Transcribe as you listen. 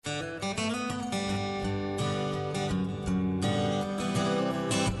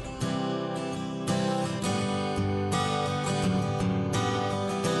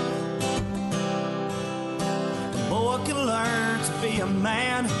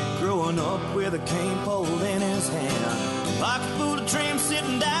man growing up with a cane pole in his hand. Pocket full of dreams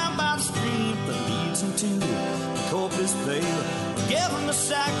sitting down by the stream that leads him to the Corpus Bay. Give him a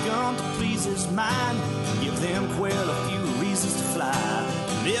shotgun to please his mind. Give them quail a few reasons to fly.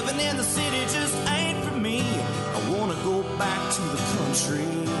 Living in the city just ain't for me. I wanna go back to the country.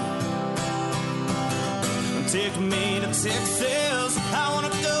 Take me to Texas. I wanna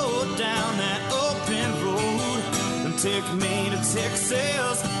go down that open road. Take me to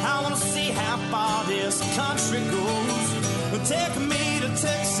Texas. I wanna see how far this country goes. Take me to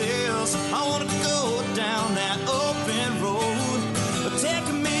Texas. I wanna go down that open road. Take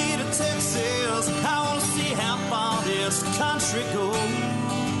me to Texas. I wanna see how far this country goes.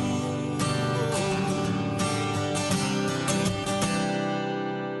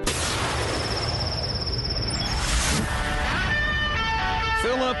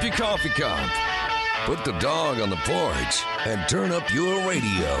 Fill up your coffee cup, put the dog on the porch, and turn up your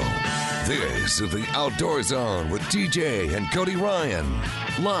radio. This is the Outdoor Zone with TJ and Cody Ryan,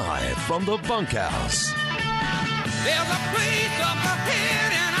 live from the bunkhouse. There's a place up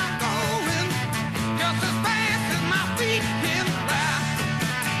ahead and I'm going just as fast as my feet can fly.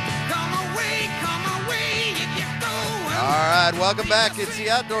 Come away, you get going. All right, welcome back. It's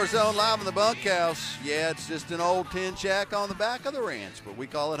the Outdoor Zone live in the bunkhouse. Yeah, it's just an old tin shack on the back of the ranch, but we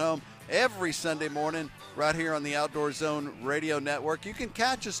call it home every Sunday morning right here on the Outdoor Zone Radio Network. You can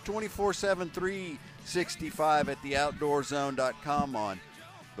catch us 24/7, 365 at theoutdoorzone.com on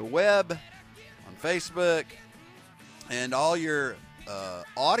the web, on Facebook, and all your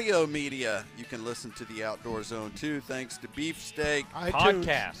audio media. You can listen to the Outdoor Zone too, thanks to Beefsteak iTunes.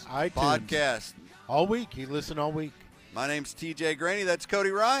 Podcast. All week. You listen all week. My name's TJ Graney. That's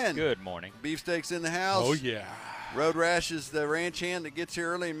Cody Ryan. Good morning. Beefsteak's in the house. Oh, yeah. Road Rash is the ranch hand that gets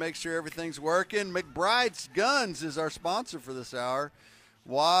here early and makes sure everything's working. McBride's Guns is our sponsor for this hour.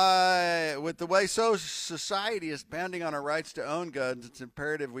 Why, with the way society is pounding on our rights to own guns, it's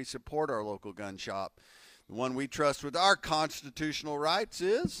imperative we support our local gun shop. The one we trust with our constitutional rights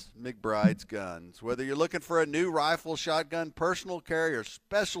is McBride's Guns. Whether you're looking for a new rifle, shotgun, personal carry, or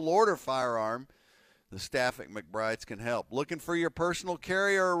special order firearm, the staff at McBride's can help. Looking for your personal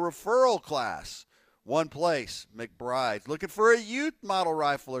carry or a referral class? One place, McBride's. Looking for a youth model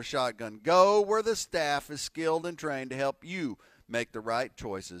rifle or shotgun? Go where the staff is skilled and trained to help you make the right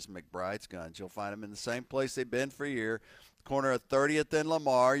choices. McBride's Guns. You'll find them in the same place they've been for a year, corner of 30th and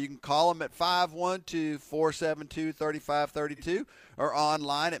Lamar. You can call them at 512-472-3532 or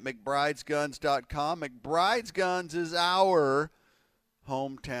online at mcbridesguns.com. McBride's Guns is our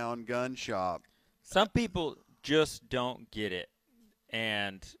hometown gun shop. Some people just don't get it.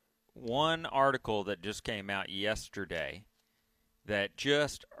 And one article that just came out yesterday that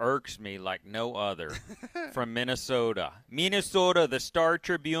just irks me like no other from Minnesota. Minnesota, the Star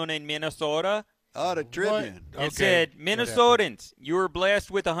Tribune in Minnesota. Oh, the Tribune. It said, Minnesotans, you were blessed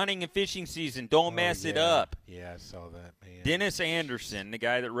with a hunting and fishing season. Don't mess it up. Yeah, I saw that, man. Dennis Anderson, the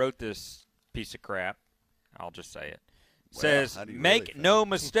guy that wrote this piece of crap, I'll just say it, says, make no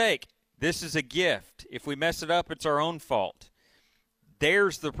mistake. This is a gift. If we mess it up, it's our own fault.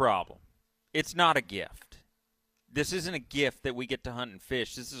 There's the problem. It's not a gift. This isn't a gift that we get to hunt and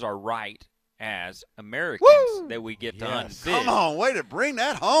fish. This is our right as Americans that we get to hunt and fish. Come on, way to bring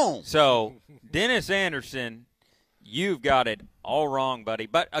that home. So, Dennis Anderson, you've got it all wrong, buddy.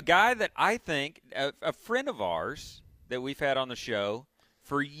 But a guy that I think, a friend of ours that we've had on the show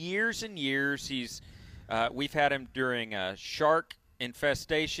for years and years, we've had him during shark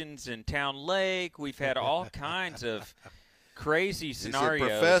infestations in Town Lake. We've had all kinds of crazy scenarios. He's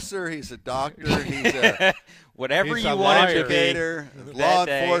a professor. He's a doctor. He's a whatever you want him to be. Law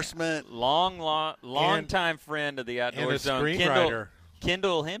enforcement. Long time friend of the Outdoor Zone.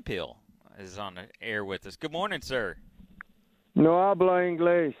 Kendall Hemphill is on the air with us. Good morning, sir. No habla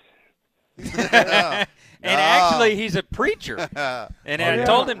inglés. Actually, he's a preacher. And I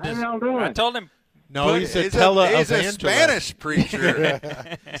told him. No, he's a televangelist. He's a Spanish preacher.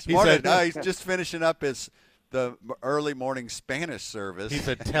 He's just finishing up the early morning Spanish service. He's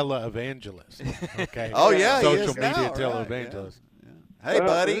a televangelist. Okay. Oh, yeah, social media televangelist. Right, yeah. Hey,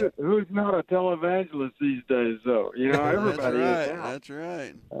 buddy. Who's not a televangelist these days, though? You know, everybody is now. That's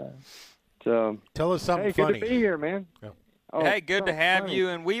right. So tell us something funny. Good to be here, man. Yeah. Oh, hey, good to have funny. you.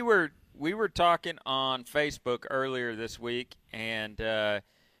 And we were talking on Facebook earlier this week, and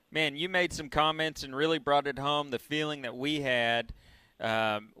man, you made some comments and really brought it home. The feeling that we had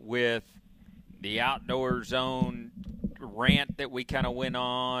with the Outdoor Zone rant that we kind of went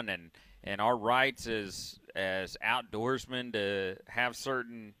on, and our rights as outdoorsmen to have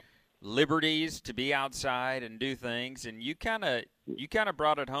certain liberties to be outside and do things. And you kind of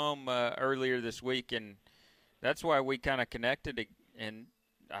brought it home earlier this week, and that's why we kind of connected. And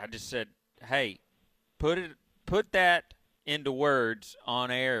I just said, hey, put that into words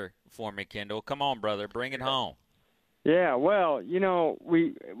on air for me, Kendall. Come on, brother, bring it home. Yeah, well,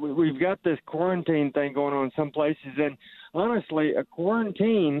 we've got this quarantine thing going on in some places, and honestly, a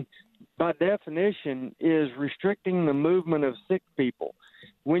quarantine, by definition, is restricting the movement of sick people.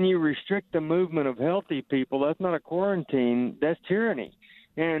 When you restrict the movement of healthy people, that's not a quarantine, that's tyranny.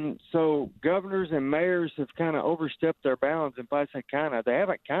 And so governors and mayors have kind of overstepped their bounds, and by saying they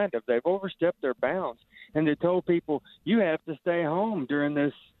haven't they've overstepped their bounds, and they told people, you have to stay home during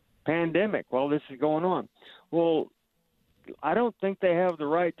this pandemic while this is going on. Well, I don't think they have the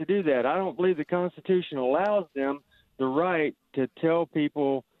right to do that. I don't believe the Constitution allows them the right to tell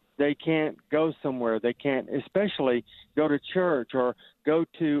people they can't go somewhere. They can't especially go to church or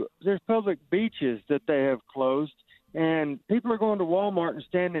there's public beaches that they have closed, and people are going to Walmart and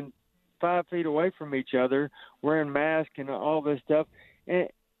standing 5 feet away from each other, wearing masks and all this stuff. And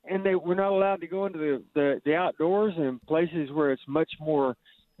we're not allowed to go into the outdoors and places where it's much more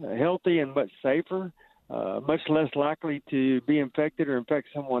healthy and much safer. Much less likely to be infected or infect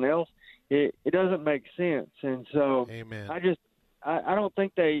someone else. It doesn't make sense, and so Amen. I don't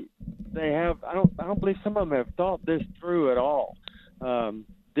think they have. I don't believe some of them have thought this through at all.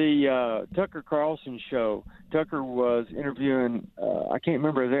 The Tucker Carlson show. Tucker was interviewing. I can't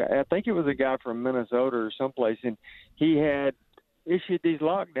remember. I think it was a guy from Minnesota or someplace, and he had issued these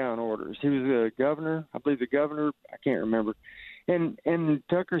lockdown orders. He was a governor. I believe the governor. I can't remember. And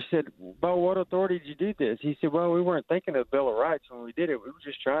Tucker said, by what authority did you do this? He said, well, we weren't thinking of the Bill of Rights when we did it. We were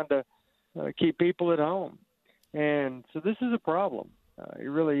just trying to keep people at home. And so this is a problem. It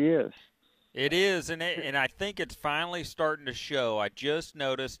really is. It is, and I think it's finally starting to show. I just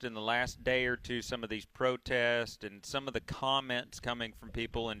noticed in the last day or two some of these protests and some of the comments coming from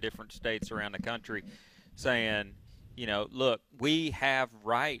people in different states around the country saying, look, we have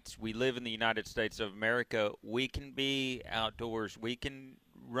rights. We live in the United States of America. We can be outdoors. We can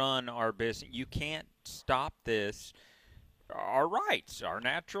run our business. You can't stop this. Our rights, our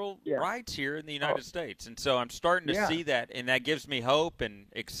natural rights here in the United States. And so I'm starting to see that, and that gives me hope and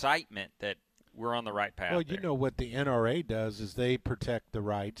excitement that we're on the right path. Well, you know what the NRA does is they protect the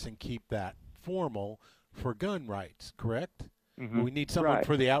rights and keep that formal for gun rights, correct? Mm-hmm. We need someone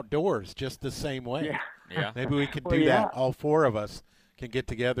for the outdoors just the same way. Yeah. Maybe we can do that. All four of us can get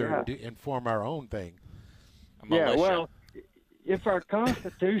together and form our own thing. Yeah, well, if our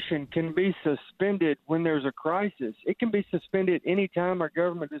Constitution can be suspended when there's a crisis, it can be suspended any time our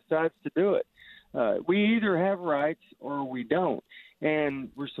government decides to do it. We either have rights or we don't. And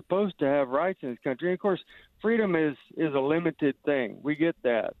we're supposed to have rights in this country. And of course, freedom is a limited thing. We get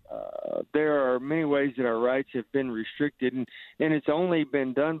that. There are many ways that our rights have been restricted, and it's only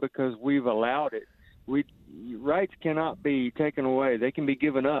been done because we've allowed it. Rights cannot be taken away. They can be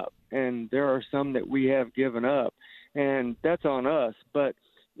given up, and there are some that we have given up, and that's on us. But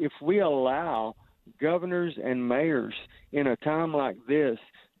if we allow governors and mayors in a time like this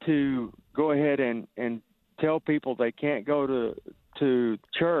to go ahead and tell people they can't go to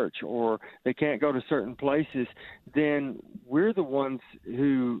church or they can't go to certain places, then we're the ones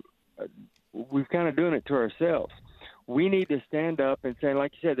who we're kind of doing it to ourselves. We need to stand up and say,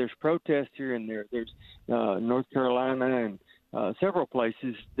 like you said, there's protests here and there. There's North Carolina and several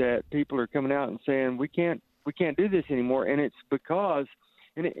places that people are coming out and saying we can't do this anymore. And it's because,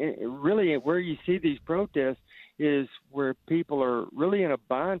 and it really where you see these protests is where people are really in a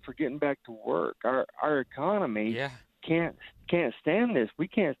bind for getting back to work. Our economy can't stand this. We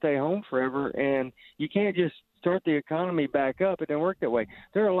can't stay home forever, and you can't just start the economy back up. It doesn't work that way.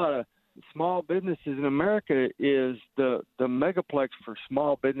 There are a lot of small businesses in America is the megaplex for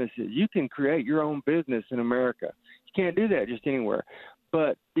small businesses. You can create your own business in America. You can't do that just anywhere.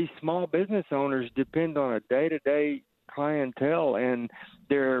 But these small business owners depend on a day-to-day clientele, and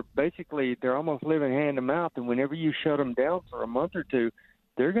they're almost living hand to mouth. And whenever you shut them down for a month or two,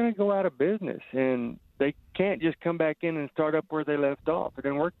 they're going to go out of business, and they can't just come back in and start up where they left off. It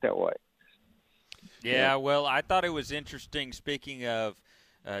doesn't work that way. Yeah, well, I thought it was interesting, speaking of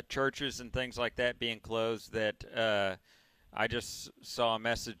churches and things like that being closed, that I just saw a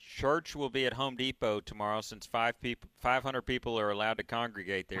message. Church will be at Home Depot tomorrow since 500 people are allowed to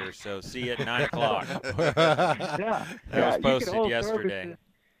congregate there. So see you at 9 o'clock. That was posted yesterday.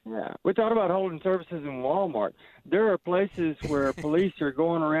 Yeah, we thought about holding services in Walmart. There are places where police are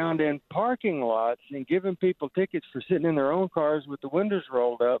going around in parking lots and giving people tickets for sitting in their own cars with the windows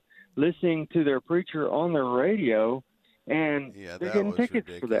rolled up, listening to their preacher on their radio, and they're getting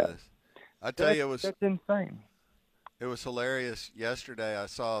tickets for that. I tell you, that's insane. It was hilarious. Yesterday, I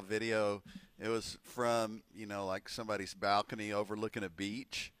saw a video. It was from, like somebody's balcony overlooking a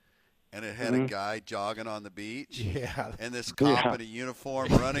beach, and it had a guy jogging on the beach. Yeah. And this cop in a uniform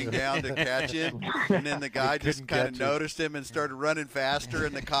running down to catch him. And then the guy just kind of noticed him and started running faster,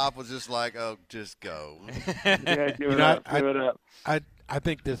 and the cop was just like, oh, just go. Yeah, give it up. I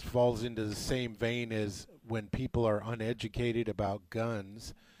think this falls into the same vein as when people are uneducated about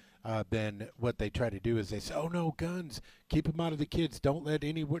guns. Then what they try to do is they say, "Oh no, guns! Keep them out of the kids. Don't let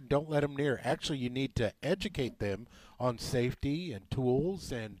them near." Actually, you need to educate them on safety and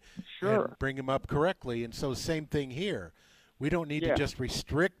tools and bring them up correctly. And so, same thing here. We don't need to just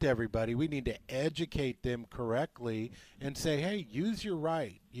restrict everybody. We need to educate them correctly and say, "Hey, use your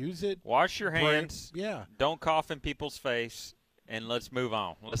right. Use it. Wash your hands. Yeah. Don't cough in people's face, and let's move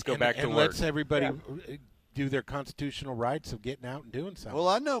on. Let's go back to work." Let's everybody do their constitutional rights of getting out and doing something. Well,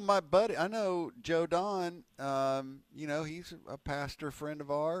 I know Joe Don, he's a pastor friend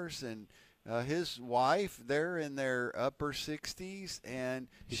of ours, and his wife, they're in their upper 60s, and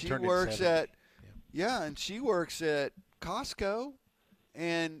she works and she works at Costco,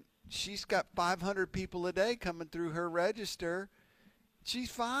 and she's got 500 people a day coming through her register. She's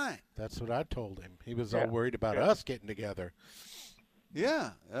fine. That's what I told him. He was all worried about us getting together. Yeah,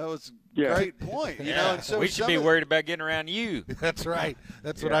 that was a great point. And so we should be worried about getting around you. That's right.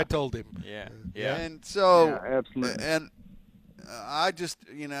 That's what I told him. Yeah. And so, absolutely. And I just,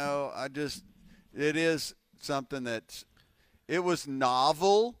 it is something it was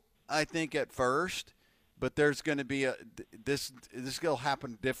novel, I think, at first, but there's going to be this will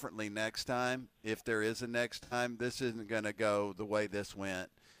happen differently next time. If there is a next time, this isn't going to go the way this went.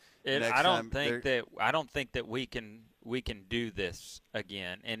 I don't think that we can do this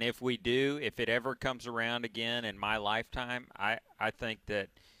again. And if we do, if it ever comes around again in my lifetime, I think that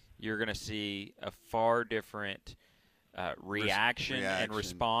you're going to see a far different reaction and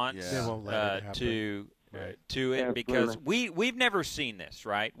response to it, because we've never seen this,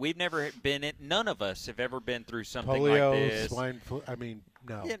 right? We've never been it. None of us have ever been through something polio, like this. Swine flu. I mean,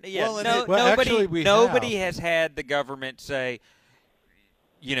 no. Nobody has had the government say,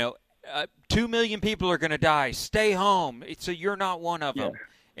 2 million people are going to die. Stay home. So you're not one of them.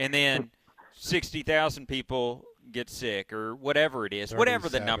 And then 60,000 people get sick, or whatever it is, whatever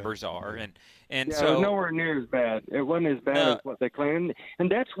the numbers are. And so it was nowhere near as bad. It wasn't as bad as what they claimed. And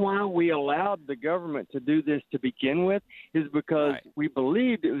that's why we allowed the government to do this to begin with, is because we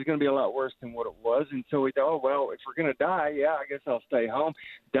believed it was going to be a lot worse than what it was. And so we thought, if we're going to die, I guess I'll stay home.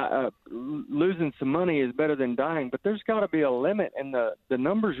 Losing some money is better than dying. But there's got to be a limit, and the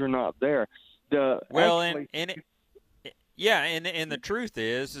numbers are not there. The truth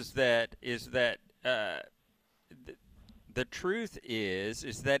is that the truth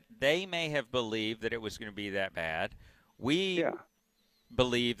is that they may have believed that it was going to be that bad. We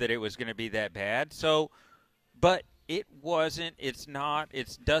believe that it was going to be that bad. So, but it wasn't. It's not.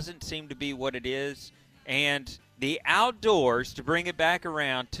 It doesn't seem to be what it is. And the outdoors, to bring it back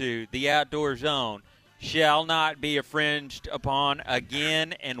around to the outdoor zone, shall not be infringed upon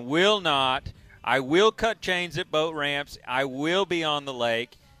again, and will not. I will cut chains at boat ramps. I will be on the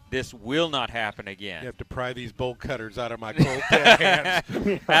lake. This will not happen again. You have to pry these bolt cutters out of my cold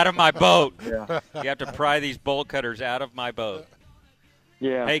hands. Out of my boat. Yeah. You have to pry these bolt cutters out of my boat.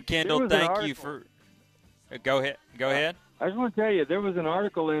 Yeah. Hey, Kendall, thank you for Go ahead. I just want to tell you, there was an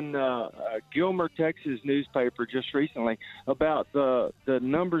article in Gilmer, Texas newspaper just recently about the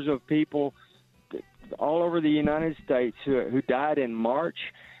numbers of people all over the United States who died in March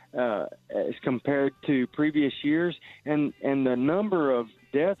as compared to previous years, and the number of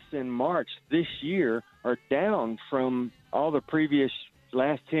deaths in March this year are down from all the previous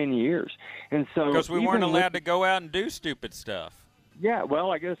last 10 years. And so because we weren't allowed to go out and do stupid stuff. Yeah,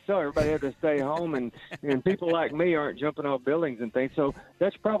 well, I guess so. Everybody had to stay home, and people like me aren't jumping off buildings and things. So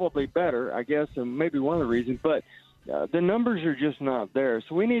that's probably better, I guess, and maybe one of the reasons. But the numbers are just not there.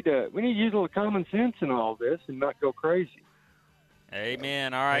 So we need to use a little common sense in all this and not go crazy.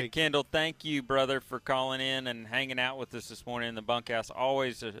 Amen. All right, Kendall, thank you, brother, for calling in and hanging out with us this morning in the bunkhouse.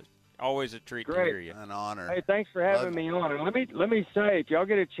 Always a treat to hear you. An honor. Hey, thanks for having me on. And let me say, if y'all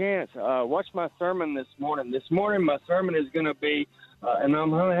get a chance, watch my sermon this morning. This morning, my sermon is going to be, and I'm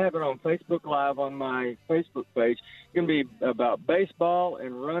going to have it on Facebook Live on my Facebook page. It's going to be about baseball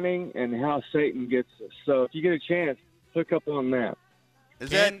and running and how Satan gets us. So if you get a chance, look up on that. Is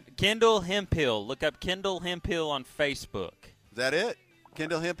that Kendall Hemphill? Look up Kendall Hemphill on Facebook. Is that it?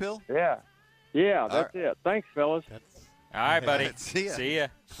 Kendall Hemphill? Yeah, that's it. Thanks, fellas. All right, buddy. See ya. See ya.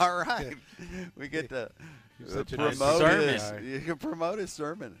 All right. We get to You can promote his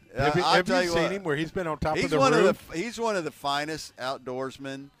sermon. Have you seen him where he's been on top of the roof? He's one of the finest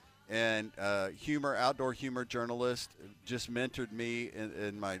outdoorsmen and outdoor humor journalist. Just mentored me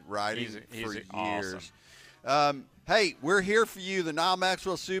in my writing for years. Awesome. Hey, we're here for you, the Nile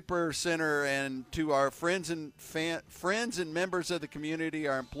Maxwell Super Center, and to our friends and members of the community.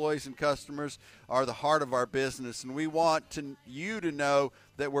 Our employees and customers are the heart of our business, and we want you to know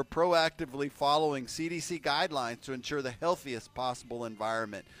that we're proactively following CDC guidelines to ensure the healthiest possible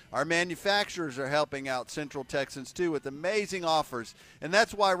environment. Our manufacturers are helping out Central Texans, too, with amazing offers, and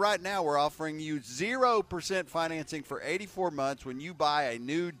that's why right now we're offering you 0% financing for 84 months when you buy a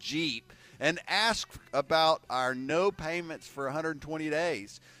new Jeep. And ask about our no payments for 120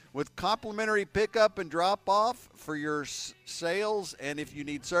 days. With complimentary pickup and drop-off for your sales, and if you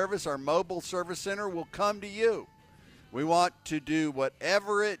need service, our mobile service center will come to you. We want to do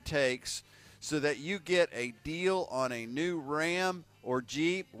whatever it takes so that you get a deal on a new Ram or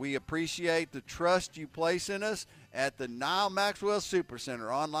Jeep. We appreciate the trust you place in us at the Nile Maxwell Super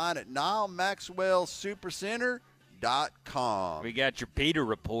Center, online at NileMaxwellSuperCenter.com. We got your Peter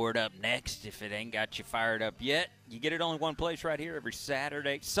report up next. If it ain't got you fired up yet, you get it only one place right here every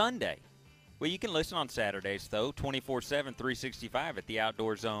Sunday. Well, you can listen on Saturdays, though, 24/7, 365 at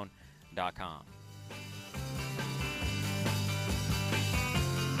theoutdoorzone.com.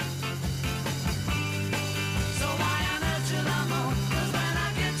 So why on earth should I moan? 'Cause when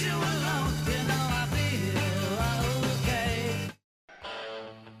I get you alone, you know I feel okay.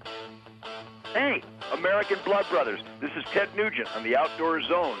 Hey, American Blood Brothers, this is Ted Nugent on the Outdoor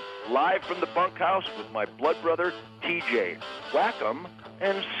Zone, live from the bunkhouse with my blood brother, TJ. Whack 'em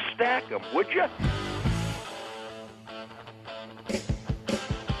and stack 'em, would ya?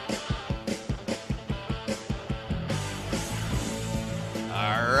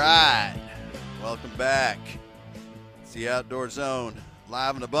 All right. Welcome back. It's the Outdoor Zone,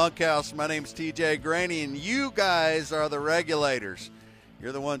 live in the bunkhouse. My name's TJ Graney, and you guys are the regulators.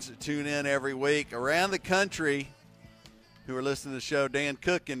 You're the ones that tune in every week around the country who are listening to the show. Dan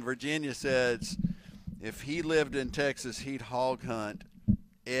Cook in Virginia says if he lived in Texas, he'd hog hunt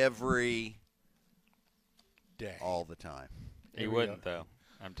every day, all the time. He wouldn't, though.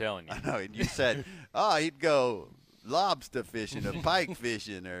 I'm telling you. I know. And you said, he'd go lobster fishing or pike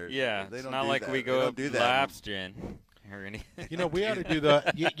fishing. Or yeah, they it's don't not do like that. we go up lobstering. Or anything. You know, we ought to do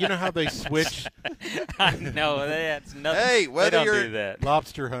you know how they switch? I know, that's nothing. Hey, whether they don't you're do that.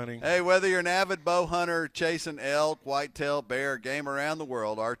 Lobster hunting. Hey, whether you're an avid bow hunter chasing elk, whitetail, bear, game around the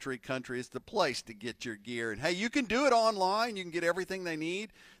world, Archery Country is the place to get your gear. And, hey, you can do it online. You can get everything they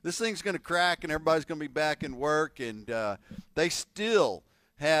need. This thing's going to crack, and everybody's going to be back in work. And they still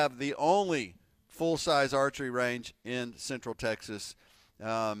have the only full-size archery range in Central Texas.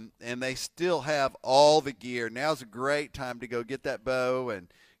 And they still have all the gear. Now's a great time to go get that bow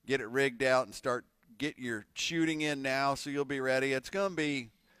and get it rigged out and get your shooting in now so you'll be ready. It's going to be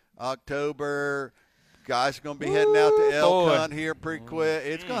October. Guys are going to be heading out to elk hunt here pretty quick.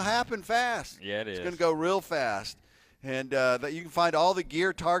 It's going to happen fast. Yeah, it is. It's going to go real fast. And that you can find all the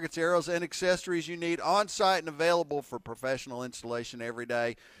gear, targets, arrows, and accessories you need on site and available for professional installation every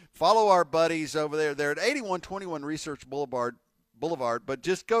day. Follow our buddies over there. They're at 8121 Research Boulevard, but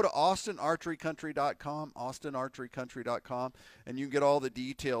just go to austinarcherycountry.com, and you can get all the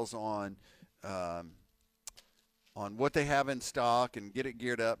details on what they have in stock and get it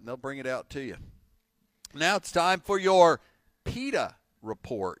geared up, and they'll bring it out to you. Now it's time for your PETA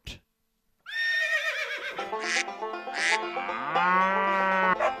report.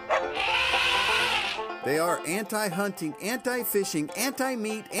 They are anti-hunting, anti-fishing,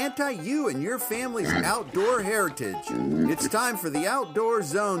 anti-meat, anti-you and your family's outdoor heritage. It's time for the Outdoor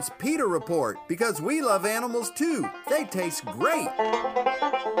Zone's PETA Report, because we love animals too. They taste great.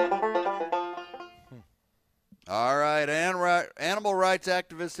 All right, animal rights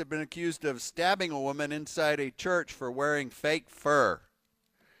activists have been accused of stabbing a woman inside a church for wearing fake fur.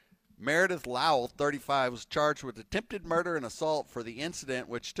 Meredith Lowell, 35, was charged with attempted murder and assault for the incident,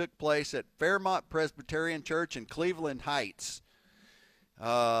 which took place at Fairmont Presbyterian Church in Cleveland Heights.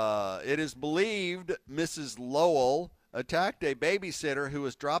 It is believed Mrs. Lowell attacked a babysitter who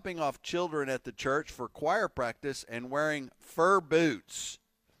was dropping off children at the church for choir practice and wearing fur boots.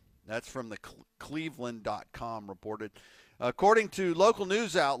 That's from the Cleveland.com reported. According to local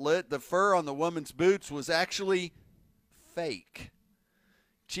news outlet, the fur on the woman's boots was actually fake.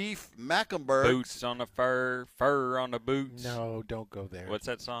 Chief Mecklenburg. Boots on the fur, fur on the boots. No, don't go there. What's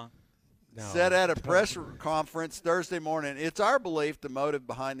that song? No, said at a press conference Thursday morning, it's our belief the motive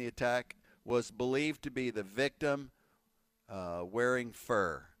behind the attack was believed to be the victim wearing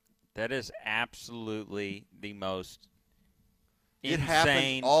fur. That is absolutely the most It insane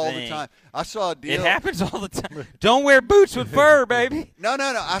happens all thing. the time. I saw a deal. It happens all the time. Don't wear boots with fur, baby. No.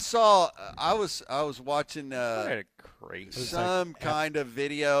 I was watching What crazy. some kind of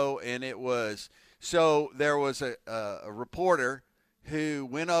video, and it was there was a reporter who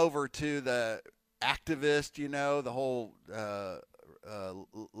went over to the activist, the whole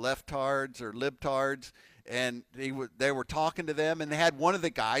leftards or libtards, and they were talking to them, and they had one of the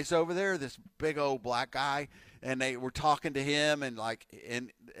guys over there, this big old black guy, and they were talking to him, and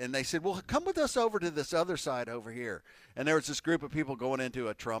and they said, well, come with us over to this other side over here. And there was this group of people going into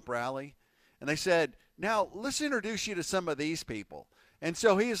a Trump rally, and they said, now let's introduce you to some of these people. And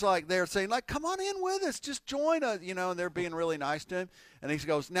so he's like, they're saying, like, come on in with us, just join us, and they're being really nice to him. And he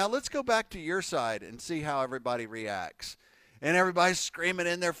goes, now let's go back to your side and see how everybody reacts. And everybody's screaming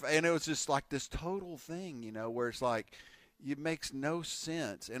in there, and it was just like this total thing, where it's like, it makes no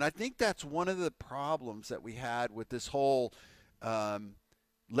sense. And I think that's one of the problems that we had with this whole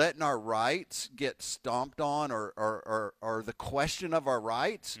letting our rights get stomped on, or the question of our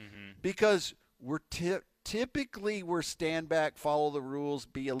rights, because we're typically we're stand back, follow the rules,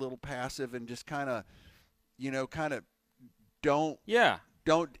 be a little passive, and just kind of don't. Yeah.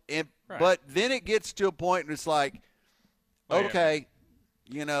 Don't. Right. But then it gets to a point and it's like, okay,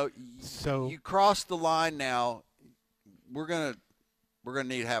 so you crossed the line now. We're gonna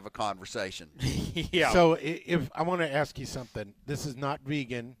need to have a conversation. Yeah. So if I want to ask you something, this is not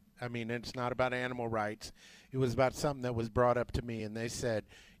vegan. I mean, it's not about animal rights. It was about something that was brought up to me, and they said,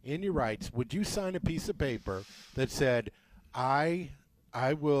 in your rights, would you sign a piece of paper that said, I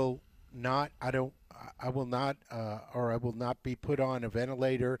will not be put on a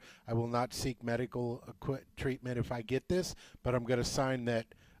ventilator. I will not seek medical treatment if I get this, but I'm going to sign that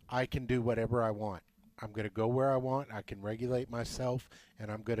I can do whatever I want. I'm going to go where I want. I can regulate myself,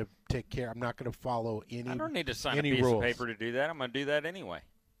 and I'm going to take care. I'm not going to follow any rules. I don't need to sign a piece of paper to do that. I'm going to do that anyway.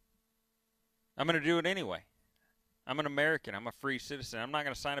 I'm going to do it anyway. I'm an American. I'm a free citizen. I'm not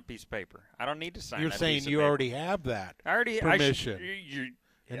going to sign a piece of paper. I don't need to sign that piece of paper. You're saying you already have that permission,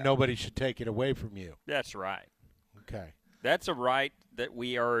 and nobody should take it away from you. That's right. Okay. That's a right that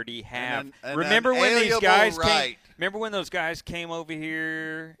we already have. Remember when these guys came? Remember when those guys came over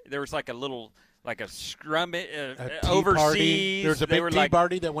here? There was like a scrum overseas. There's a big tea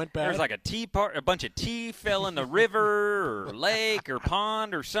party that went bad. There was like a tea party. A bunch of tea fell in the river or lake or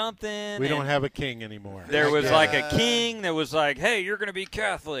pond or something. We don't have a king anymore. There was like a king that was like, "Hey, you're going to be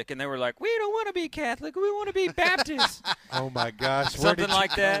Catholic," and they were like, "We don't want to be Catholic. We want to be Baptist." Oh my gosh! Something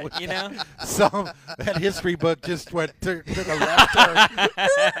like that, That history book just went to the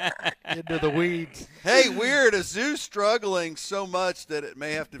left into the weeds. Hey, weird. A zoo struggling so much that it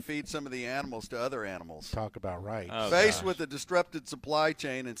may have to feed some of the animals to other animals. Talk about right. Oh, Faced with a disrupted supply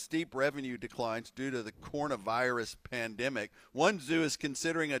chain and steep revenue declines due to the coronavirus pandemic, one zoo is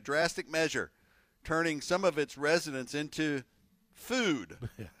considering a drastic measure, turning some of its residents into food.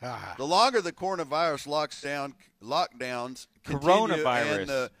 The longer the coronavirus lockdowns continue, and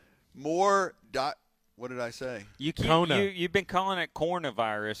the more what did I say? You've been calling it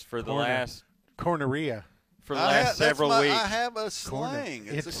coronavirus for the last corneria. For the last several weeks. I have a slang.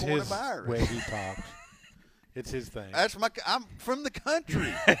 It's a coronavirus. His way he talks. It's his thing. I'm from the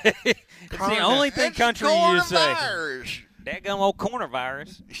country. It's the only thing country you say. Dadgum old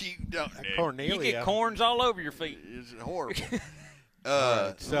coronavirus. Cornelia. You get corns all over your feet. It's horrible.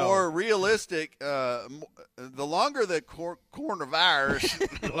 More realistic, the longer the coronavirus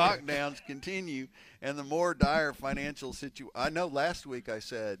lockdowns continue and the more dire financial situation. I know last week I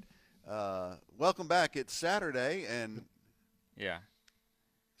said, welcome back. It's Saturday, and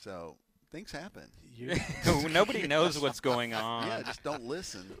so things happen. Nobody knows what's going on. Yeah, just don't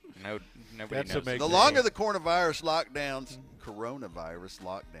listen. Nobody knows. The longer the coronavirus lockdowns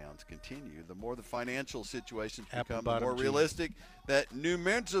continue, the more the financial situations become more realistic. That New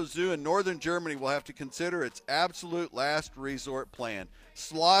Mexico Zoo in northern Germany will have to consider its absolute last resort plan,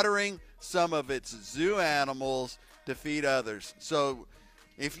 slaughtering some of its zoo animals to feed others. So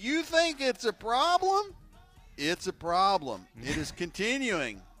if you think it's a problem, it's a problem. It is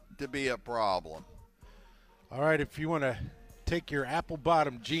continuing to be a problem. All right, if you want to take your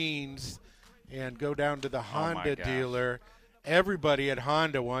apple-bottom jeans and go down to the Honda dealer, everybody at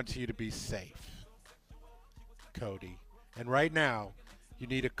Honda wants you to be safe, Cody. And right now, you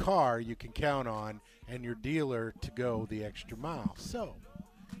need a car you can count on and your dealer to go the extra mile. So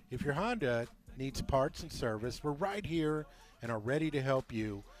if your Honda needs parts and service, we're right here and are ready to help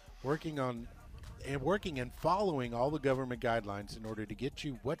you, working and following all the government guidelines in order to get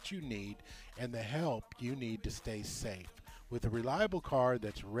you what you need and the help you need to stay safe. with a reliable car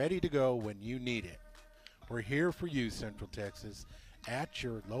that's ready to go when you need it. We're here for you, Central Texas, at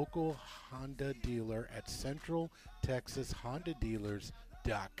your local Honda dealer at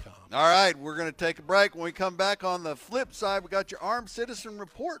centraltexashondadealers.com. All right, we're going to take a break. When we come back on the flip side, we got your Armed Citizen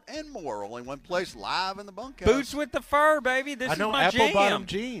Report and more. Only one place, live in the bunkhouse. Boots with the fur, baby. This is my jam. Apple-bottom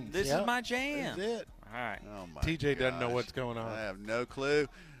jeans. This is my jam. That's it. All right. Oh my TJ doesn't know what's going on. I have no clue.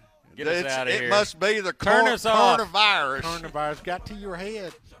 Get us out of here. It must be the Turn us off. coronavirus. Coronavirus got to your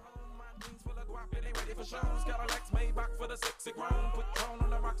head.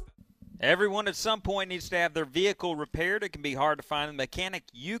 Everyone at some point needs to have their vehicle repaired. It can be hard to find a mechanic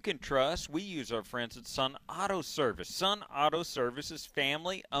you can trust. We use our friends at Sun Auto Service. Sun Auto Service is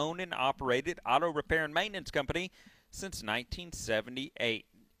family-owned and operated auto repair and maintenance company since 1978.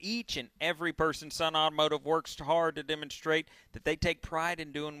 Each and every person Sun Automotive works hard to demonstrate that they take pride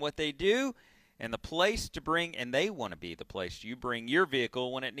in doing what they do. And they want to be the place you bring your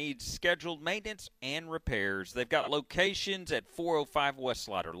vehicle when it needs scheduled maintenance and repairs. They've got locations at 405 West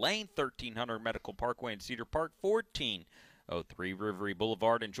Slaughter Lane, 1300 Medical Parkway in Cedar Park, 1403 Rivery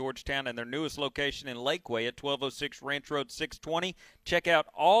Boulevard in Georgetown, and their newest location in Lakeway at 1206 Ranch Road 620. Check out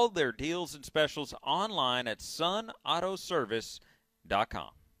all their deals and specials online at sunautoservice.com.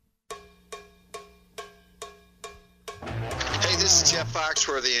 Hey, this is Jeff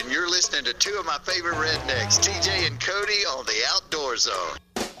Foxworthy, and you're listening to two of my favorite rednecks, TJ and Cody, on the Outdoor Zone.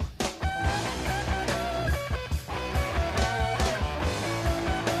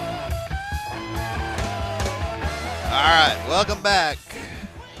 All right, welcome back.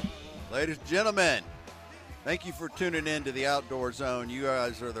 Ladies and gentlemen, thank you for tuning in to the Outdoor Zone. You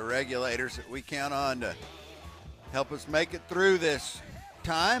guys are the regulators that we count on to help us make it through this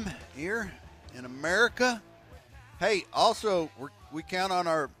time here in America. Hey, also, we count on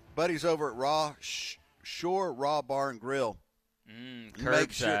our buddies over at Shore Raw Bar and Grill.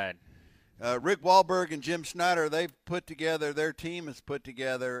 Curbside. Rick Wahlberg and Jim Snyder, their team has put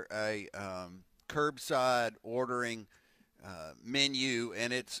together a curbside ordering menu,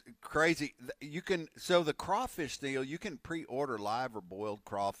 and it's crazy. So the crawfish deal, you can pre-order live or boiled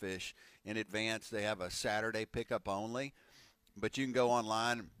crawfish in advance. They have a Saturday pickup only, but you can go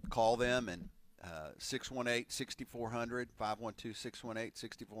online and call them and 618-6400,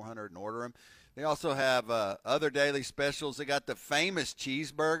 512-618-6400 and order them. They also have other daily specials. They got the famous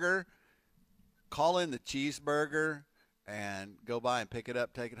cheeseburger. Call in the cheeseburger and go by and pick it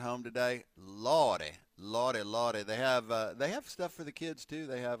up, take it home today. Lordy. They have stuff for the kids too.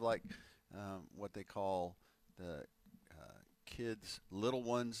 They have like what they call the kids little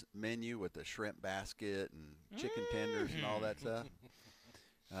ones menu with the shrimp basket and chicken tenders and all that stuff.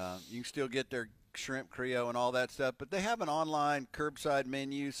 You can still get their shrimp Creole and all that stuff, but they have an online curbside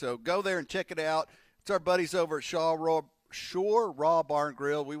menu, so go there and check it out. It's our buddies over at Shore Raw Bar and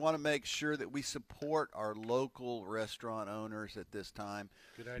Grill. We want to make sure that we support our local restaurant owners at this time.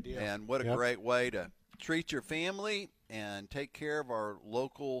 Good idea. And what a great way to treat your family and take care of our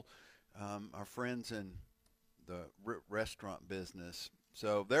local, our friends in the restaurant business.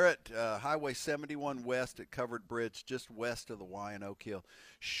 So they're at Highway 71 West at Covered Bridge, just west of the Y in Oak Hill.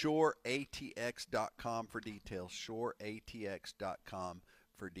 ShoreATX.com for details. ShoreATX.com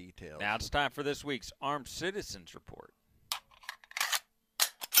for details. Now it's time for this week's Armed Citizens Report.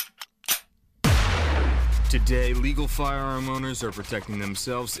 Today, legal firearm owners are protecting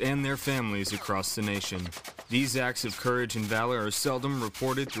themselves and their families across the nation. These acts of courage and valor are seldom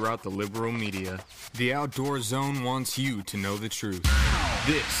reported throughout the liberal media. The Outdoor Zone wants you to know the truth.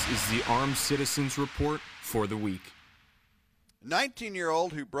 This is the Armed Citizens Report for the week.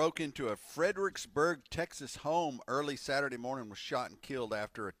 19-year-old who broke into a Fredericksburg, Texas home early Saturday morning was shot and killed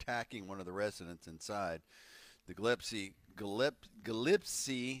after attacking one of the residents inside. The Gillespie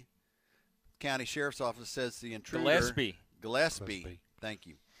County Sheriff's Office says the intruder Gillespie, thank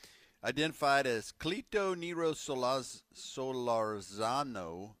you, identified as Clito Nero Solarzano,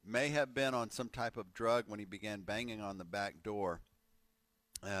 may have been on some type of drug when he began banging on the back door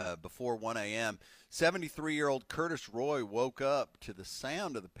before 1 a.m. 73-year-old Curtis Roy woke up to the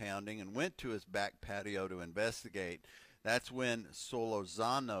sound of the pounding and went to his back patio to investigate. That's when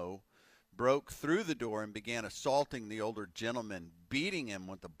Solarzano broke through the door and began assaulting the older gentleman, beating him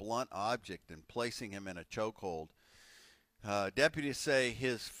with a blunt object and placing him in a chokehold. Deputies say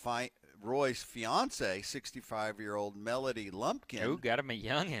Roy's fiancée, 65-year-old Melody Lumpkin. Oh, got him a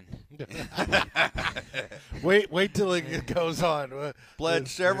youngin'. Wait till it goes on. Pled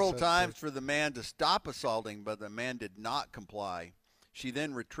several times for the man to stop assaulting, but the man did not comply. She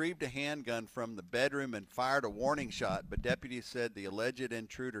then retrieved a handgun from the bedroom and fired a warning shot, but deputies said the alleged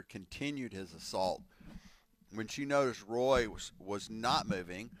intruder continued his assault. When she noticed Roy was not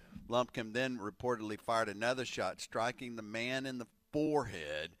moving, Lumpkin then reportedly fired another shot, striking the man in the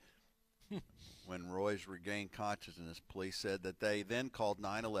forehead. When Roy's regained consciousness, police said that they then called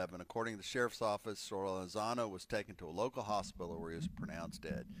 911. According to the sheriff's office, Sorrenzano was taken to a local hospital where he was pronounced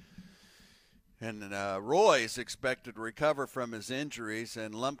dead. And Roy is expected to recover from his injuries,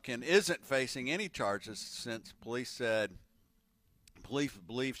 and Lumpkin isn't facing any charges since police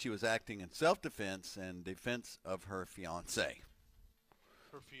believe she was acting in self-defense and defense of her fiancé.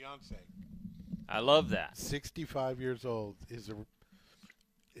 Her fiance. I love that. 65 years old is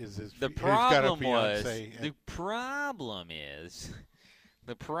the problem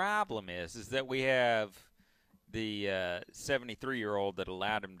is that we have the 73-year-old that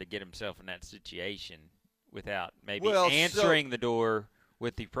allowed him to get himself in that situation without maybe answering the door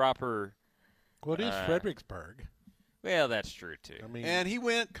with the proper. Well, it is Fredericksburg. Well, that's true too. I mean, and he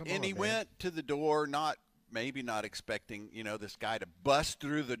went to the door not expecting, this guy to bust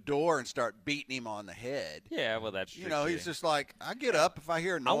through the door and start beating him on the head. Yeah, well, that's true. He's just like, I get up if I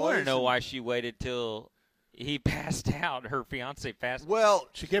hear a noise. I want to know why she waited till he passed out. Her fiance passed. Well,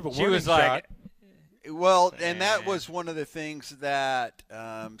 she gave a warning She was shot. like, well, and that was one of the things that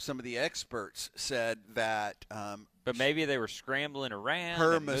some of the experts said that. But maybe they were scrambling around.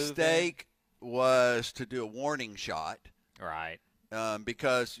 Her mistake was to do a warning shot. Right.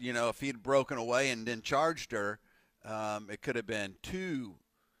 Because, if he had broken away and then charged her, it could have been two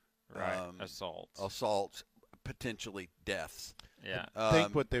assaults, potentially deaths. Yeah. I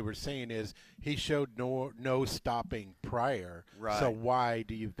think what they were saying is he showed no stopping prior. Right. So why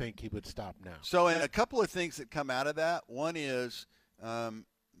do you think he would stop now? So, and a couple of things that come out of that. One is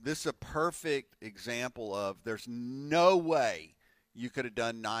this is a perfect example of there's no way you could have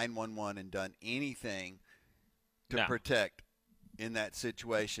done 911 and done anything to protect in that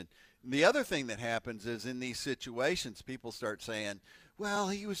situation. The other thing that happens is in these situations, people start saying, well,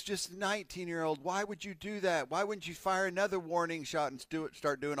 he was just a 19-year-old. Why would you do that? Why wouldn't you fire another warning shot and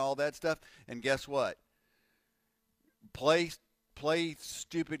start doing all that stuff? And guess what? Play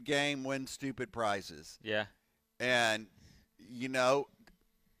stupid game, win stupid prizes. Yeah. And,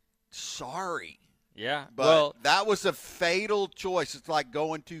 sorry. Yeah. But that was a fatal choice. It's like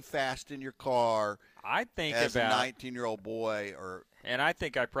going too fast in your car. I think as a 19-year-old boy, and I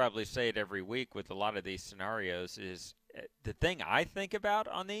think I probably say it every week with a lot of these scenarios is the thing I think about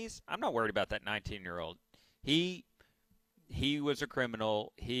on these. I'm not worried about that 19-year-old. He was a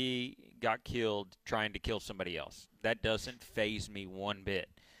criminal. He got killed trying to kill somebody else. That doesn't faze me one bit.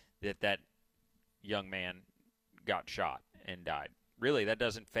 That young man got shot and died. Really, that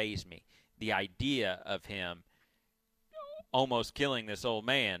doesn't faze me. The idea of him almost killing this old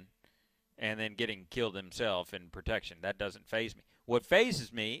man and then getting killed himself in protection, that doesn't faze me. What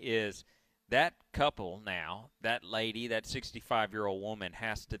fazes me is that couple now, that lady, that 65-year-old woman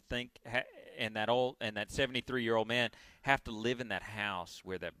has to think, and that 73-year-old man have to live in that house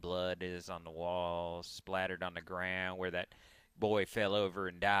where that blood is on the walls, splattered on the ground, where that boy fell over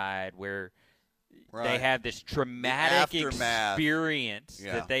and died, where they have this traumatic experience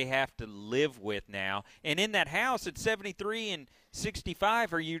that they have to live with now. And in that house at 73 and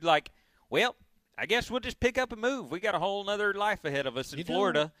 65, are you like, well, I guess we'll just pick up and move. We got a whole other life ahead of us in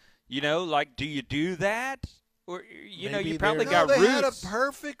Florida. Do you do that? Or, you probably got roots. They had a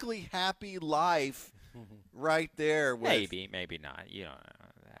perfectly happy life right there. Maybe not. You don't know.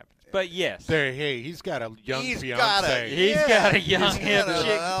 But yes. He's got a young fiance. He's got a young hip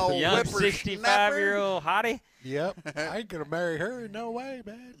chick, young 65-year-old hottie. Yep. I ain't going to marry her. No way,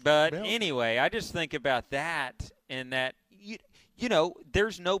 man. But anyway, I just think about that and that,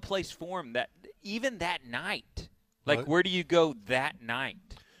 there's no place for him that even that night. Like, where do you go that night?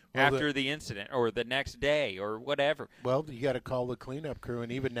 After the incident or the next day or whatever. Well, you got to call the cleanup crew, and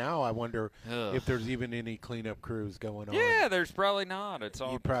even now I wonder if there's even any cleanup crews going on. Yeah, there's probably not. It's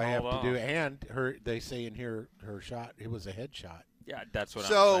all you probably have to do. And they say in here her shot, it was a headshot. Yeah, that's what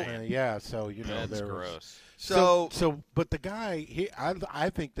I'm saying. So that's gross. But the guy, I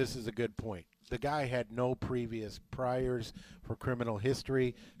think this is a good point. The guy had no previous priors for criminal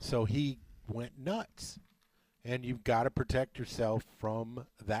history, so he went nuts. And you've got to protect yourself from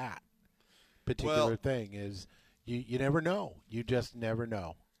that particular thing. Is you never know. You just never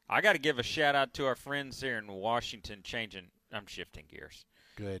know. I got to give a shout-out to our friends here in Washington. I'm shifting gears.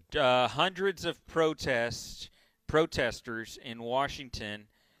 Good. Hundreds of protesters in Washington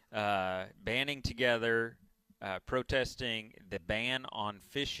banding together, protesting the ban on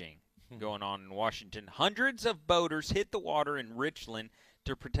fishing going on in Washington. Hundreds of boaters hit the water in Richland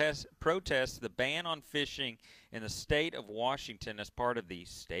to protest the ban on fishing in the state of Washington as part of the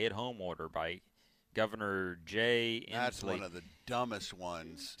stay-at-home order by Governor Jay Inslee. That's one of the dumbest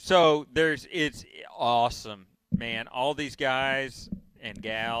ones. So it's awesome, man. All these guys and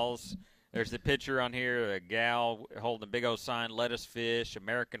gals. There's the picture on here, a gal holding a big old sign, "Let us fish,"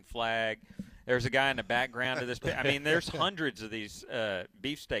 American flag. There's a guy in the background of this. I mean, there's hundreds of these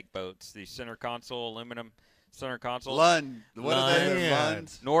beefsteak boats, these center console, aluminum center consoles. Lund. What are they?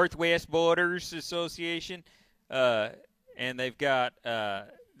 Lunds? Northwest Borders Association. And they've got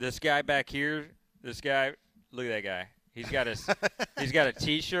this guy back here. This guy, look at that guy. He's got a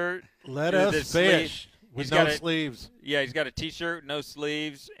T-shirt. Let us fish. With no sleeves. Yeah, he's got a T-shirt, no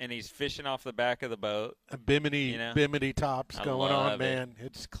sleeves, and he's fishing off the back of the boat. A bimini tops going on, man.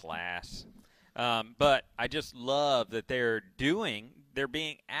 It's class. But I just love that they're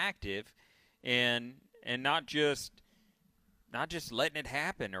being active, and not just letting it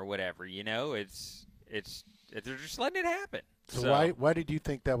happen or whatever. They're just letting it happen. So why did you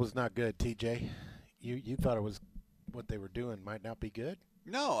think that was not good, TJ? You thought it was what they were doing might not be good?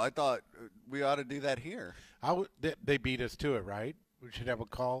 No, I thought we ought to do that here. They beat us to it, right? We should have a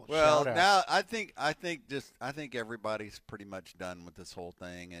call. Well, shout out. now I think everybody's pretty much done with this whole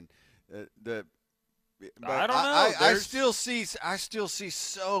thing, and I don't know. I still see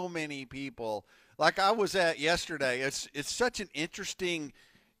so many people. Like I was at yesterday. It's such an interesting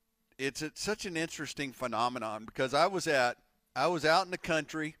phenomenon because I was out in the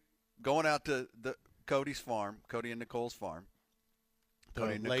country, going out to Cody's farm, Cody and Nicole's farm.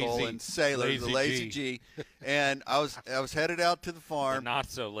 Cody and Nicole and Sailor, the Lazy G. And I was headed out to the farm. The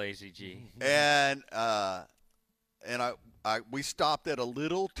not so Lazy G. And we stopped at a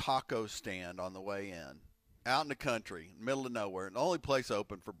little taco stand on the way in, out in the country, middle of nowhere, and the only place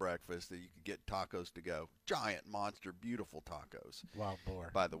open for breakfast that you could get tacos to go. Giant, monster, beautiful tacos. Wild boar.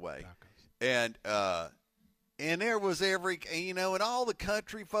 By the way. Tacos. And there was and all the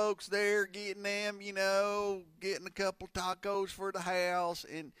country folks there getting them, getting a couple tacos for the house,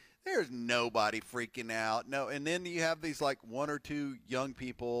 and there's nobody freaking out. No, and then you have these like one or two young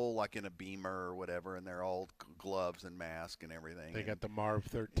people like in a Beamer or whatever, and they're all gloves and mask and everything. They got the Marv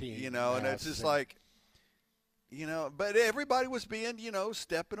 13. And it's just like, but everybody was being,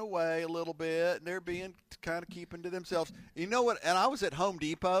 stepping away a little bit, and they're being kind of keeping to themselves. You know what? And I was at Home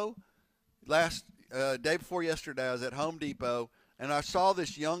Depot day before yesterday. I was at Home Depot, and I saw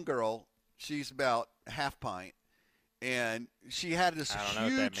this young girl. She's about half pint, and she had this I don't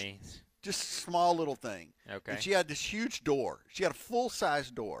know what that means. Just small little thing. Okay. And she had this huge door. She had a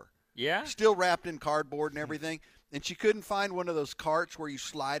full-size door. Yeah? Still wrapped in cardboard and everything. And she couldn't find one of those carts where you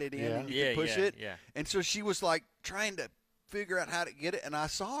slide it in and you can push it. Yeah. And so she was, like, trying to figure out how to get it. And I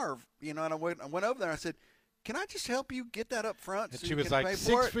saw her, and I went over there and I said, "Can I just help you get that up front?" And so she you was can like, pay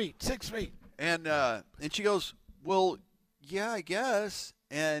for 6 feet. And she goes, "Well, yeah, I guess."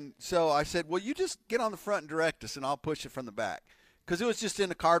 And so I said, "Well, you just get on the front and direct us, and I'll push it from the back." Because it was just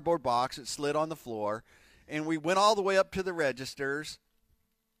in a cardboard box. It slid on the floor. And we went all the way up to the registers.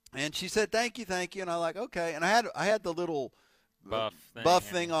 And she said, "Thank you, thank you." And I was like, "Okay." And I had the little buff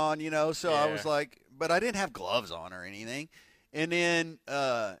thing on, so yeah. I was like, but I didn't have gloves on or anything. And then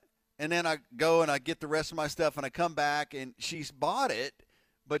I go and I get the rest of my stuff, and I come back, and she's bought it.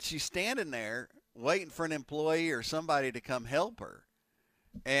 But she's standing there waiting for an employee or somebody to come help her,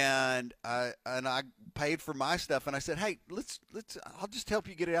 and I paid for my stuff, and I said, "Hey, I'll just help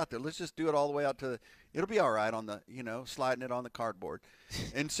you get it out there. Let's just do it all the way out to it'll be all right on the sliding it on the cardboard."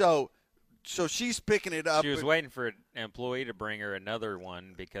 And so she's picking it up. She was waiting for an employee to bring her another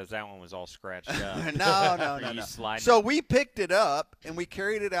one because that one was all scratched up. No. So we picked it up and we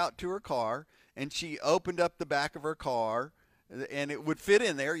carried it out to her car, and she opened up the back of her car. And it would fit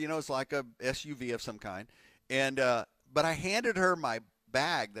in there, it's like a SUV of some kind. And but I handed her my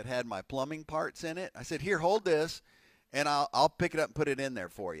bag that had my plumbing parts in it. I said, "Here, hold this, and I'll pick it up and put it in there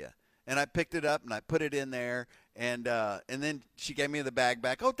for you." And I picked it up and I put it in there, and then she gave me the bag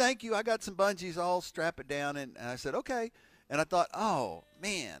back. "Oh, thank you. I got some bungees. I'll strap it down." And I said, "Okay." And I thought, oh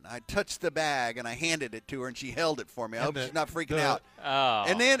man, I touched the bag and I handed it to her, and she held it for me. I hope she's not freaking out. Oh.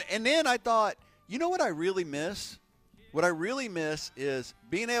 And then I thought, you know what I really miss? What I really miss is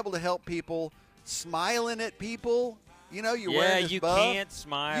being able to help people, smiling at people. You're wearing this buff. Can't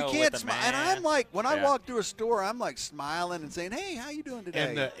smile. You can't with smile. a And I'm like, when I Yeah. walk through a store, I'm like smiling and saying, "Hey, how you doing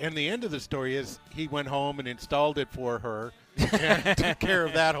today?" And the end of the story is he went home and installed it for her and took care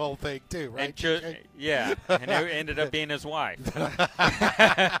of that whole thing too, right? And and it ended up being his wife.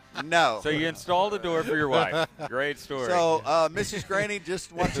 No. So you installed a door for your wife. Great story. So Mrs. Graney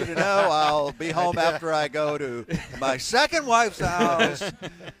just wants you to know I'll be home after I go to my second wife's house.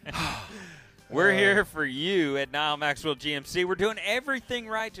 We're here for you at Nile Maxwell GMC. We're doing everything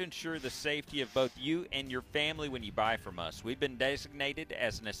right to ensure the safety of both you and your family when you buy from us. We've been designated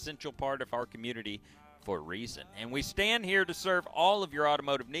as an essential part of our community for a reason. And we stand here to serve all of your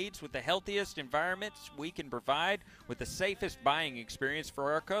automotive needs with the healthiest environments we can provide with the safest buying experience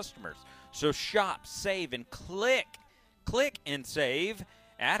for our customers. So shop, save, and click and save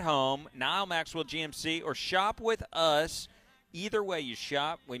at home, Nile Maxwell GMC, or shop with us. Either way you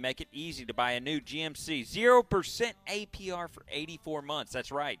shop, we make it easy to buy a new GMC. 0% APR for 84 months.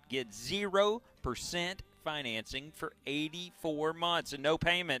 That's right. Get 0% financing for 84 months and no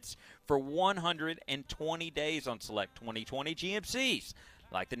payments for 120 days on select 2020 GMCs.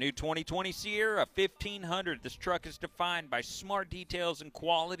 Like the new 2020 Sierra 1500, this truck is defined by smart details and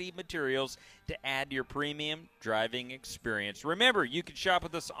quality materials to add to your premium driving experience. Remember, you can shop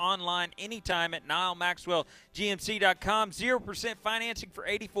with us online anytime at NileMaxwellGMC.com. 0% financing for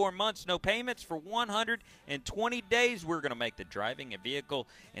 84 months, no payments for 120 days. We're going to make the driving a vehicle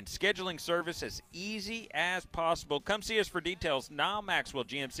and scheduling service as easy as possible. Come see us for details. Nile Maxwell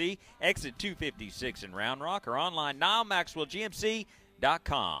GMC, exit 256 in Round Rock, or online, NileMaxwellGMC.com.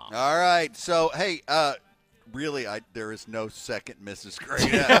 All right. So, hey, really, there is no second Mrs.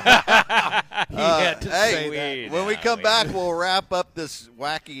 Greta. When we come back, we'll wrap up this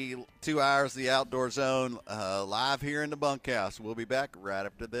wacky 2 hours of the Outdoor Zone live here in the bunkhouse. We'll be back right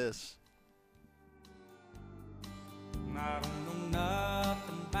after this. I don't know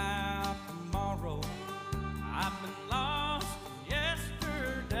nothing about tomorrow. I've been lost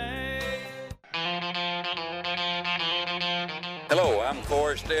yesterday. Hello, I'm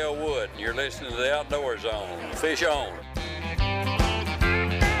Forrest Dale Wood, and you're listening to the Outdoor Zone. Fish on.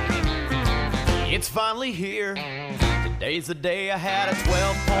 It's finally here. Today's the day I had a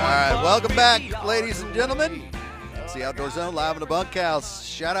 12-point. All right, welcome back, ladies and gentlemen. It's the Outdoor Zone live in the bunkhouse.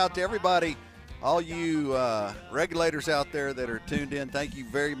 Shout out to everybody, all you regulators out there that are tuned in. Thank you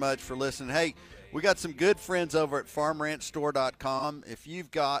very much for listening. Hey, we got some good friends over at farmranchstore.com. If you've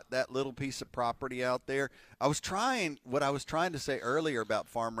got that little piece of property out there, what I was trying to say earlier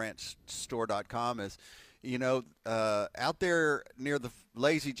about farmranchstore.com is, out there near the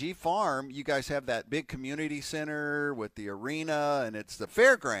Lazy G Farm, you guys have that big community center with the arena, and it's the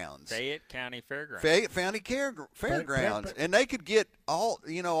fairgrounds. Fayette County Fairgrounds. Fairgrounds. And they could get all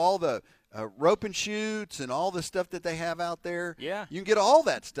the rope and shoots and all the stuff that they have out there. Yeah. You can get all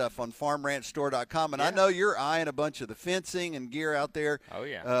that stuff on farmranchstore.com. And I know you're eyeing a bunch of the fencing and gear out there. Oh,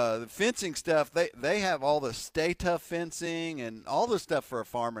 yeah. The fencing stuff, they have all the Stay Tough fencing and all the stuff for a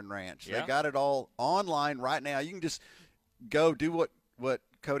farm and ranch. Yeah. They got it all online right now. You can just go do what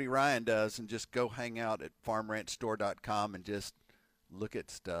Cody Ryan does and just go hang out at farmranchstore.com and just look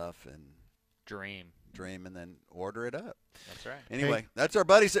at stuff and dream and then order it up. That's right. Anyway, that's our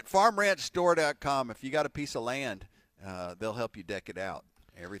buddies at farmranchstore.com. If you got a piece of land, they'll help you deck it out.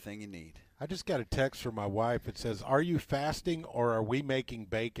 Everything you need. I just got a text from my wife. It says, "Are you fasting or are we making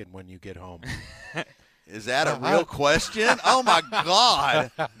bacon when you get home?" Is that a real question? Oh, my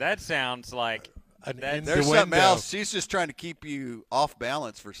God. That sounds like there's something else. She's just trying to keep you off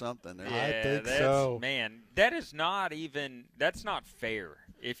balance for something. Yeah, I think so. Man, that's not fair.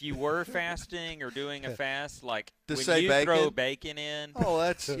 If you were fasting or doing a fast, like to when say you bacon? throw bacon in. Oh,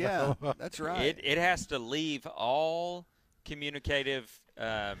 that's right. It has to leave all communicative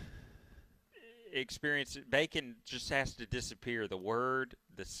experience. Bacon just has to disappear. The word,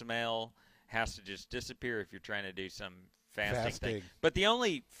 the smell has to just disappear if you're trying to do some fasting thing. But the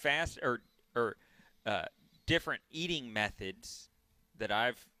only fast or different eating methods that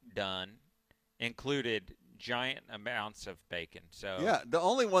I've done included giant amounts of bacon. So yeah, the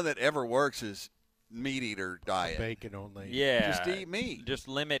only one that ever works is meat eater diet. Bacon only. Yeah, just eat meat. Just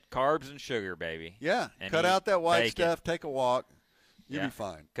limit carbs and sugar, baby. Yeah, and cut out that white bacon. stuff. Take a walk. You'll be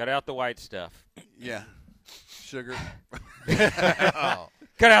fine. Cut out the white stuff. Yeah, sugar. Oh.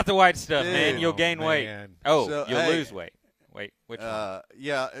 Cut out the white stuff, man. You'll gain weight. Oh, so, you'll lose weight. Wait, which one?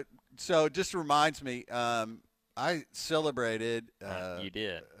 Yeah. So it just reminds me. I celebrated. You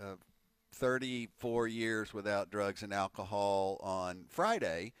did. 34 years without drugs and alcohol on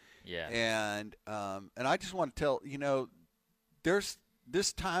Friday. Yeah. And I just want to tell, there's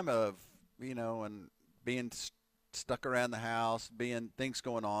this time of, and being stuck around the house, things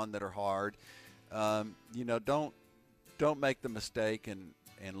going on that are hard. Don't make the mistake and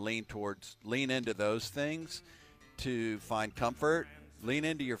lean into those things to find comfort. Lean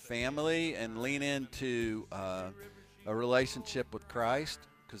into your family and lean into a relationship with Christ.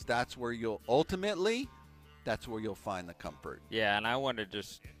 Because that's where you'll find the comfort. Yeah, and I want to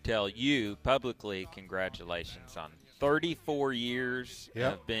just tell you publicly, congratulations on 34 years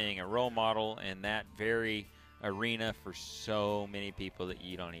of being a role model in that very arena for so many people that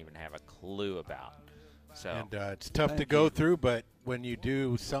you don't even have a clue about. So, and it's tough to go through, but when you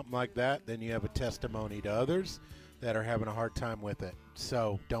do something like that, then you have a testimony to others that are having a hard time with it.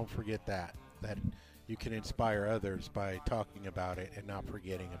 So don't forget that you can inspire others by talking about it and not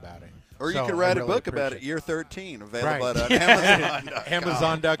forgetting about it. Or you could write a book about it, Year 13, available at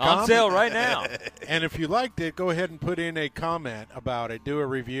Amazon.com. On sale right now. And if you liked it, go ahead and put in a comment about it. Do a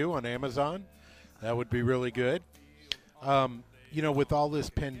review on Amazon. That would be really good. With all this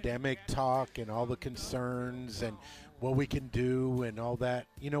pandemic talk and all the concerns and what we can do and all that,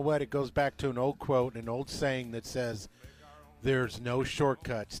 you know what? It goes back to an old quote, an old saying that says, there's no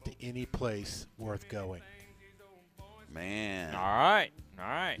shortcuts to any place worth going. Man. All right.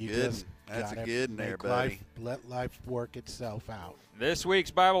 That's a good one there, buddy. Let life work itself out. This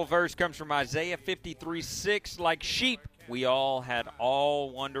week's Bible verse comes from Isaiah 53:6. Like sheep, we all had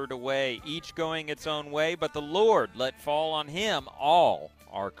wandered away, each going its own way, but the Lord let fall on him all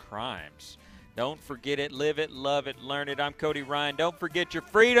our crimes. Don't forget it, live it, love it, learn it. I'm Cody Ryan. Don't forget your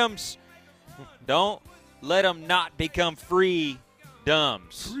freedoms. Don't let them not become freedoms.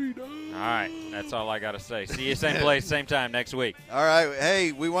 All right, that's all I got to say. See you same place, same time next week. All right,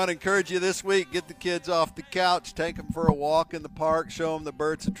 hey, we want to encourage you this week. Get the kids off the couch, take them for a walk in the park, show them the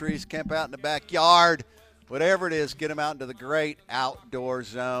birds and trees, camp out in the backyard. Whatever it is, get them out into the great outdoor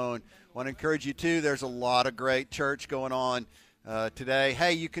zone. Want to encourage you, too, there's a lot of great church going on today.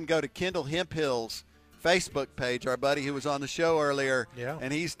 Hey, you can go to Kendall Hemphill's Facebook page, our buddy who was on the show earlier,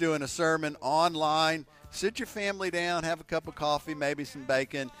 and he's doing a sermon online. Sit your family down, have a cup of coffee, maybe some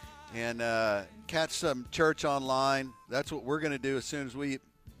bacon, and catch some church online. That's what we're going to do as soon as we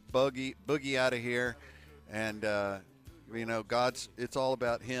boogie out of here. And, it's all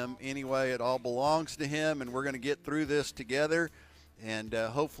about him anyway. It all belongs to him, and we're going to get through this together. And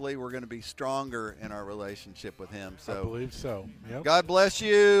hopefully we're going to be stronger in our relationship with him. So I believe so. Yep. God bless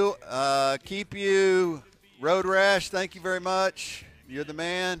you. Keep you. Road Rash, thank you very much. You're the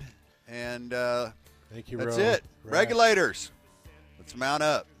man. And thank you, that's Road it. Rash. Regulators, let's mount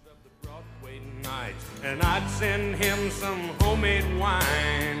up. And I'd send him some homemade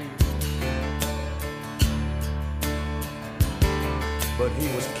wine. But he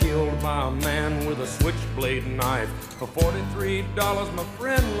was killed by a man with a switchblade knife. For $43, my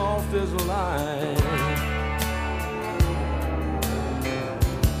friend lost his life.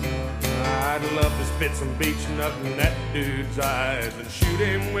 I'd love to spit some beach nut in that dude's eyes and shoot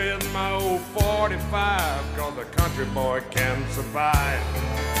him with my old 45, 'cause a country boy can survive.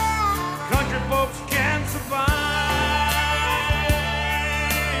 Country folks can survive.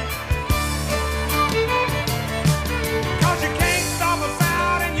 'Cause you can't stop us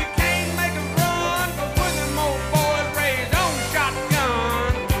out and you can't make us run, 'cause we're them old boys raised on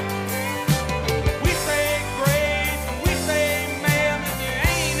shotgun. We say grace, we say man, and you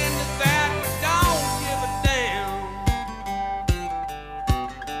ain't into that, don't give a damn.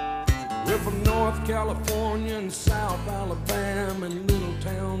 We're from North California and South Alabama and little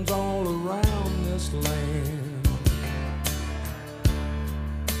towns all around this land.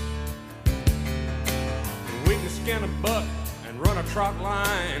 We can skin a buck and run a trot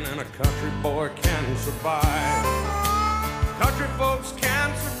line, and a country boy can survive. Country folks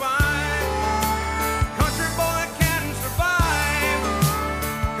can survive.